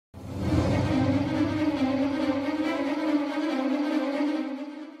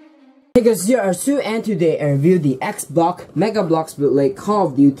Hey guys, here are Sue, and today I review the Mega Bloks Bootleg Call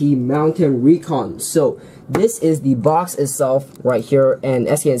of Duty Mountain Recon. So this is the box itself right here, and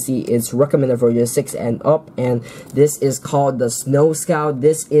as you can see, it's recommended for just 6 and up, and this is called the Snow Scout.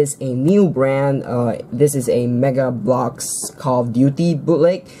 This is a new brand. This is a Mega Bloks Call of Duty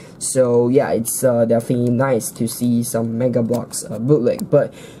bootleg. So yeah, it's definitely nice to see some Mega Bloks bootleg.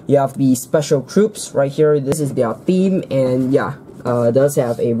 But you have the special troops right here. This is their theme, and yeah, it does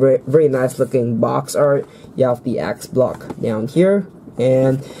have a very nice looking box art. You have the X block down here,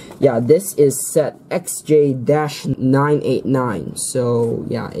 and yeah, this is set XJ-989. So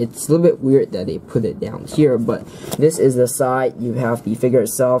yeah, it's a little bit weird that they put it down here, but this is the side. You have the figure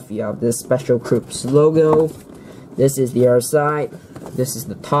itself. You have this special troops logo. This is the other side. This is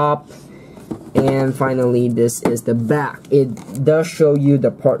the top. And finally, this is the back. It does show you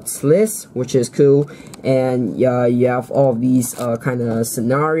the parts list, which is cool. And you have all of these kind of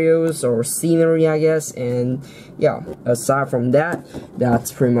scenarios or scenery, I guess. And yeah, aside from that,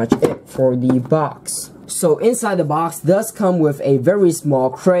 that's pretty much it for the box. So inside the box does come with a very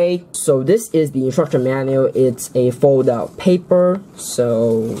small tray. So this is the instruction manual. It's a fold-out paper.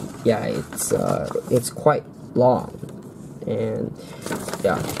 So yeah, it's quite long. And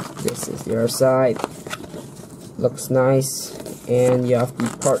yeah, this is the other side. Looks nice. And you have the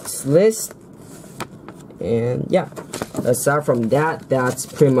parts list. And yeah, aside from that, that's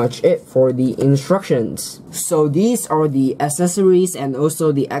pretty much it for the instructions. So these are the accessories and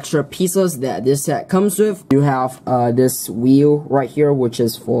also the extra pieces that this set comes with. You have this wheel right here, which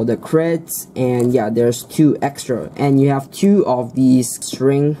is for the crits, and yeah, there's 2 extra, and you have 2 of these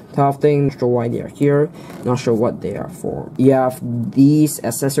string type thing. Not sure why they're here, not sure what they are for. You have these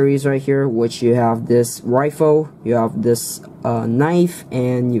accessories right here, which you have this rifle, you have this knife,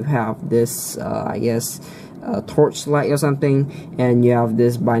 and you have this I guess torchlight or something, and you have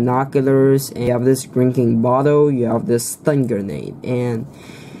this binoculars, and you have this drinking bottle, you have this stun grenade, and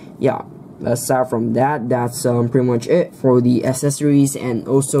yeah, aside from that, that's pretty much it for the accessories and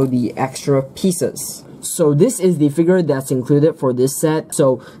also the extra pieces. So this is the figure that's included for this set.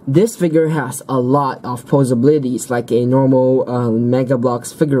 So this figure has a lot of posabilities like a normal Mega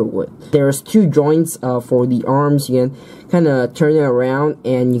Bloks figure would. There's 2 joints for the arms. You can kind of turn it around,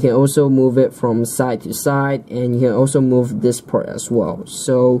 and you can also move it from side to side, and you can also move this part as well.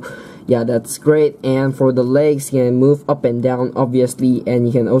 So yeah, that's great. And for the legs, you can move up and down obviously, and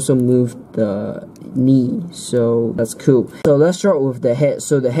you can also move the knee, so that's cool. So let's start with the head.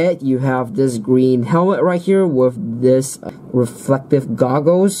 So the head, you have this green helmet right here with this reflective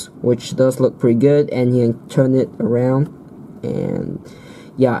goggles, which does look pretty good, and you can turn it around. And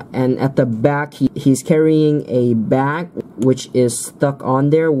yeah, and at the back, he's carrying a bag which is stuck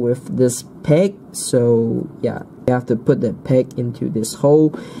on there with this peg. So yeah, you have to put the peg into this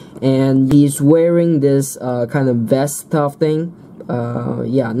hole, and he's wearing this kind of vest stuff thing.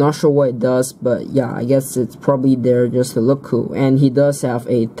 Yeah, not sure what it does, but yeah, I guess it's probably there just to look cool. And he does have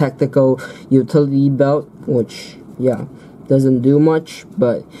a tactical utility belt, which yeah, doesn't do much,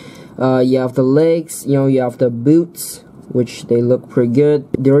 but you have the legs, you have the boots, which they look pretty good.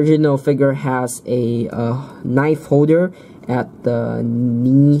 The original figure has a knife holder at the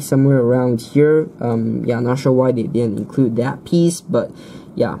knee, somewhere around here. Yeah, not sure why they didn't include that piece, but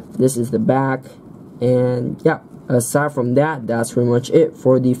yeah, this is the back. And yeah, aside from that, that's pretty much it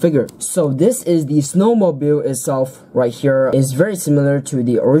for the figure. So this is the snowmobile itself right here. It's very similar to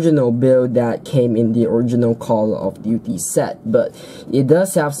the original build that came in the original Call of Duty set, but it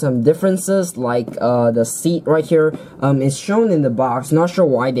does have some differences, like the seat right here. It's shown in the box. Not sure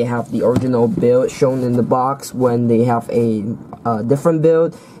why they have the original build shown in the box when they have a different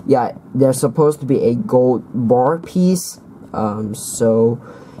build. Yeah, there's supposed to be a gold bar piece. So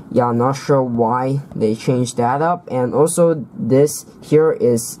yeah, not sure why they changed that up. And also this here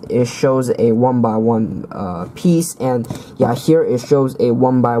it shows a 1x1 piece, and yeah, here it shows a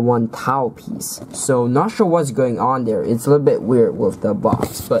 1x1 towel piece. So not sure what's going on there. It's a little bit weird with the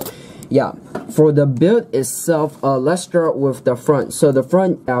box, but yeah, for the build itself, let's start with the front. So the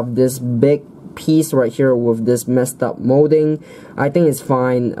front, you have this big piece right here with this messed up molding. I think it's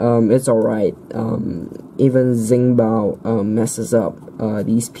fine. It's alright. Even Zingbao messes up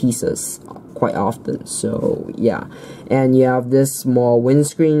these pieces quite often, so yeah. And you have this small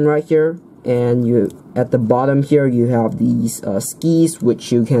windscreen right here, and at the bottom here you have these skis,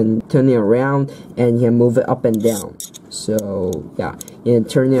 which you can turn it around and you can move it up and down. So yeah, you can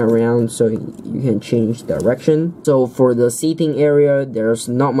turn it around so you can change direction. So for the seating area, there's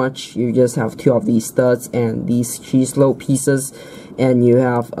not much. You just have 2 of these studs and these cheese loaf pieces, and you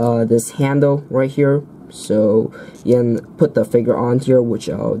have this handle right here. So you can put the figure on here, which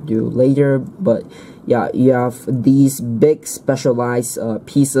I'll do later. But yeah, you have these big specialized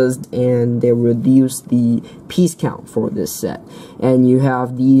pieces, and they reduce the piece count for this set. And you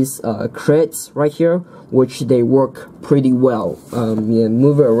have these crits right here, which they work pretty well. You can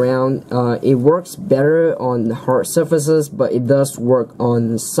move it around. It works better on hard surfaces, but it does work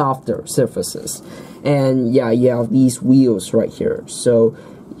on softer surfaces. And yeah, you have these wheels right here. So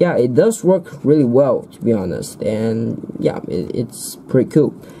yeah, it does work really well, to be honest. And yeah, it's pretty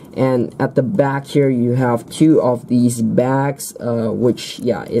cool. And at the back here, you have two of these bags, which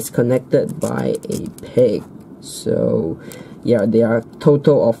yeah, is connected by a peg. So yeah, there are a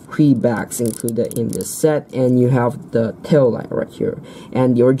total of 3 bags included in this set, and you have the tail light right here.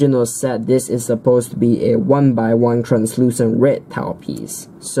 And the original set, this is supposed to be a 1x1 translucent red tile piece.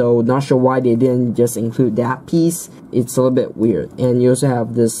 So not sure why they didn't just include that piece. It's a little bit weird. And you also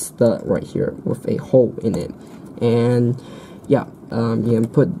have this stud right here with a hole in it. And yeah, you can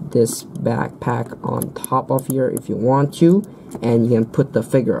put this backpack on top of here if you want to, and you can put the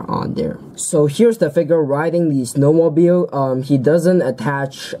figure on there. So here's the figure riding the snowmobile. He doesn't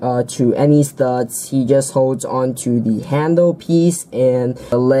attach to any studs. He just holds on to the handle piece and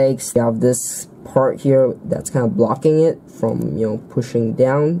the legs. You have this part here that's kind of blocking it from, you know, pushing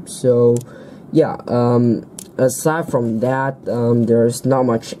down. So yeah, aside from that, there's not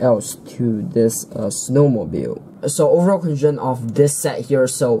much else to this snowmobile. So overall conclusion of this set here.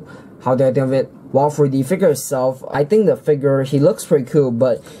 So how do I think of it? Well, for the figure itself, I think the figure, he looks pretty cool,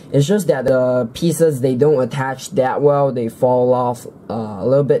 but it's just that the pieces, they don't attach that well. They fall off a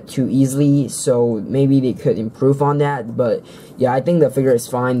little bit too easily, so maybe they could improve on that. But yeah, I think the figure is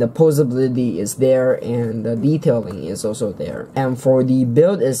fine. The posability is there, and the detailing is also there. And for the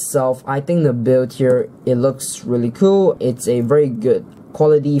build itself, I think the build here, it looks really cool. It's a very good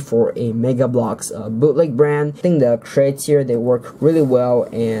quality for a Mega Bloks bootleg brand. I think the crates here, they work really well,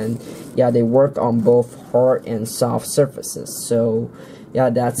 and yeah, they work on both hard and soft surfaces. So yeah,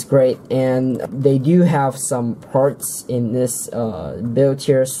 that's great. And they do have some parts in this build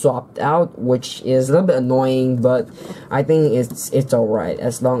here swapped out, which is a little bit annoying, but I think it's alright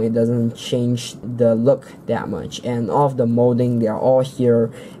as long as it doesn't change the look that much. And all of the molding, they are all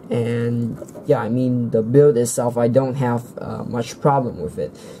here. And yeah, I mean, the build itself, I don't have much problem with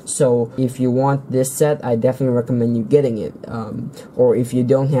it. So if you want this set, I definitely recommend you getting it. Or if you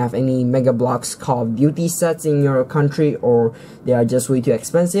don't have any Mega Bloks Call of Duty sets in your country, or they are just way too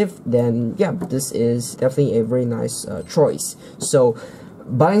expensive, then yeah, this is definitely a very nice choice. So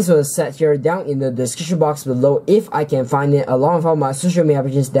buttons for the set here down in the description box below if I can find it, along with all my social media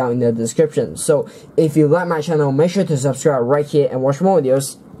pages down in the description. So if you like my channel, make sure to subscribe right here and watch more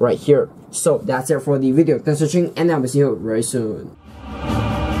videos right here. So that's it for the video. Thanks for watching, and I will see you very soon.